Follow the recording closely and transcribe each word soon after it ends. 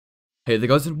Hey there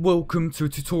guys, and welcome to a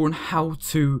tutorial on how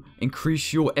to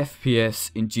increase your FPS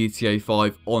in GTA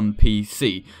 5 on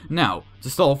PC. Now, to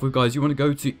start off with guys, you want to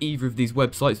go to either of these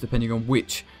websites depending on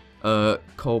which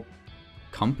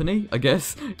company, I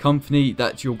guess, company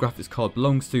that your graphics card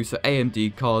belongs to. So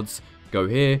AMD cards, go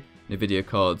here. Nvidia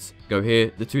cards, go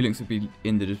here. The two links will be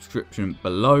in the description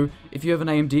below. If you have an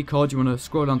AMD card, you want to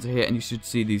scroll down to here and you should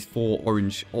see these four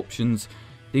orange options.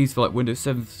 These for like Windows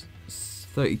 7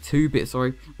 32-bit,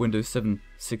 sorry, Windows 7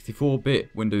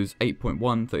 64-bit, Windows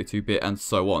 8.1 32-bit, and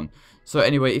so on. So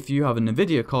anyway, if you have an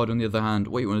Nvidia card on the other hand,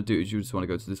 what you want to do is you just want to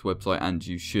go to this website and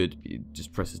you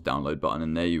just press this download button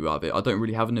and there you have it. I don't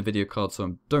really have a Nvidia card, so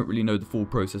I don't really know the full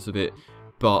process of it,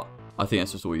 but I think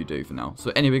that's just all you do for now.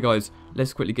 So anyway guys,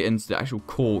 let's quickly get into the actual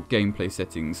core gameplay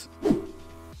settings.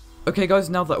 Okay guys,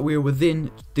 now that we're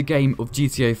within the game of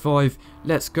GTA 5,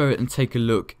 let's go and take a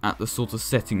look at the sort of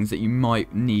settings that you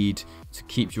might need to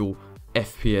keep your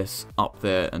FPS up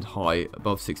there and high,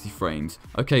 above 60 frames.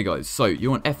 Okay guys, so you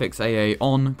want FXAA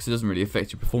on, because it doesn't really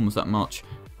affect your performance that much.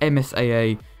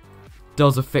 MSAA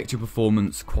does affect your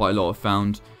performance quite a lot, I've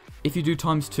found. If you do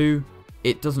 ×2,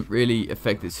 it doesn't really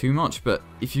affect it too much, but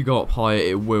if you go up higher,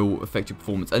 it will affect your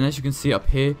performance. And as you can see up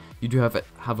here, you do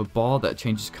have a bar that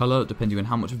changes color depending on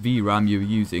how much VRAM you're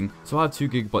using. So I have 2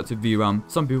 GB of VRAM.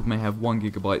 Some people may have 1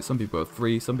 GB, some people have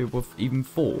 3, some people have even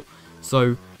 4.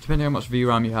 So depending on how much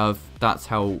VRAM you have, that's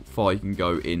how far you can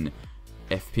go in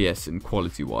FPS and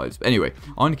quality wise. But anyway,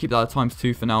 I'm going to keep that at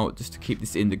 ×2 for now, just to keep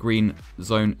this in the green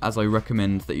zone, as I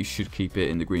recommend that you should keep it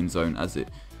in the green zone, as it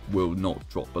will not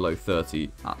drop below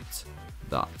 30 at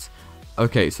that.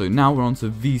 Okay, so now we're on to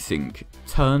VSync.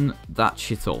 Turn that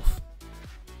shit off.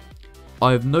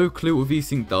 I have no clue what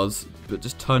VSync does, but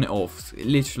just turn it off. It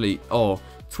literally,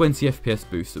 20 FPS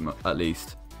boost at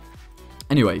least.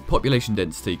 Anyway, population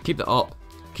density, keep that up.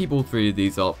 Keep all three of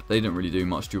these up. They don't really do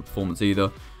much to your performance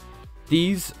either.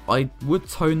 These, I would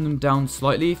tone them down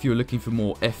slightly if you're looking for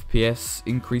more FPS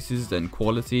increases than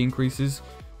quality increases.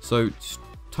 So just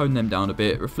tone them down a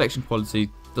bit. Reflection quality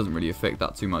doesn't really affect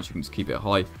that too much, you can just keep it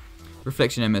high.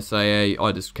 Reflection MSAA,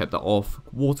 I just kept that off.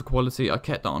 Water quality, I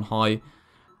kept that on high.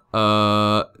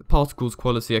 Particles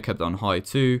quality, I kept that on high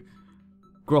too.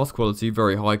 Grass quality,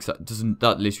 very high, because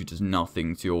that literally does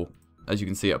nothing to your, as you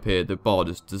can see up here, the bar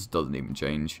just doesn't even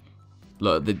change.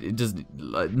 Look, it doesn't,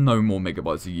 like, no more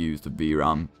megabytes are used of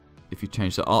VRAM if you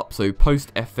change that up. So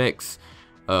post FX,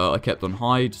 I kept on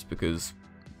high just because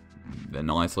they're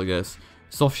nice, I guess.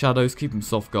 Soft shadows, keep them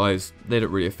soft guys, they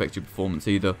don't really affect your performance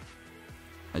either,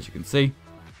 as you can see.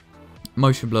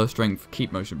 Motion blur strength,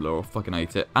 keep motion blur off, fucking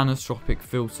hate it. Anisotropic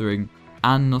filtering,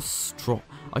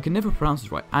 I can never pronounce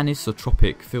this right,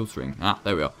 anisotropic filtering,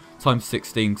 there we are,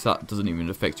 ×16, because that doesn't even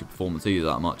affect your performance either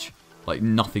that much, like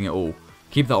nothing at all.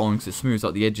 Keep that on because it smooths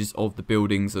out the edges of the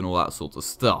buildings and all that sort of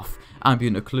stuff.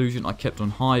 Ambient occlusion, I kept on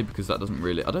high because that doesn't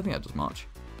really, I don't think that does much.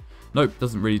 Nope,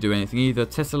 doesn't really do anything either.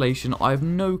 Tessellation, I have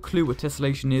no clue what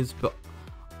tessellation is, but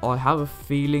I have a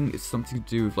feeling it's something to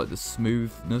do with like the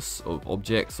smoothness of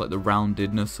objects, like the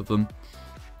roundedness of them.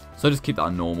 So just keep that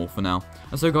on normal for now.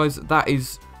 And so guys, that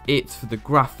is it for the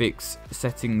graphics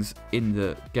settings in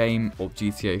the game of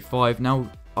GTA 5.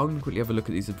 Now, I'm going to quickly have a look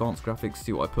at these advanced graphics,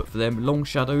 see what I put for them. Long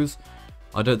shadows,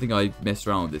 I don't think I messed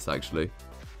around with this actually.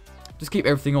 Just keep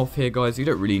everything off here guys, you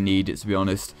don't really need it to be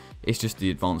honest. It's just the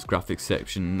advanced graphics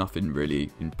section, nothing really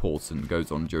important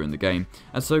goes on during the game.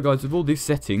 And so guys, with all these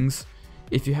settings,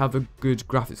 if you have a good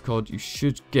graphics card, you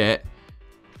should get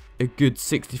a good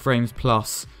 60 frames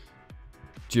plus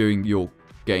during your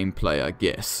gameplay, I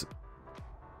guess.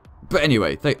 But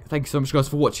anyway, thank you so much guys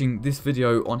for watching this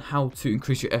video on how to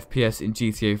increase your FPS in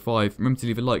GTA 5. Remember to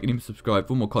leave a like and even subscribe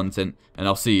for more content, and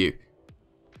I'll see you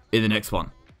in the next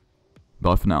one.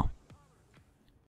 Bye for now.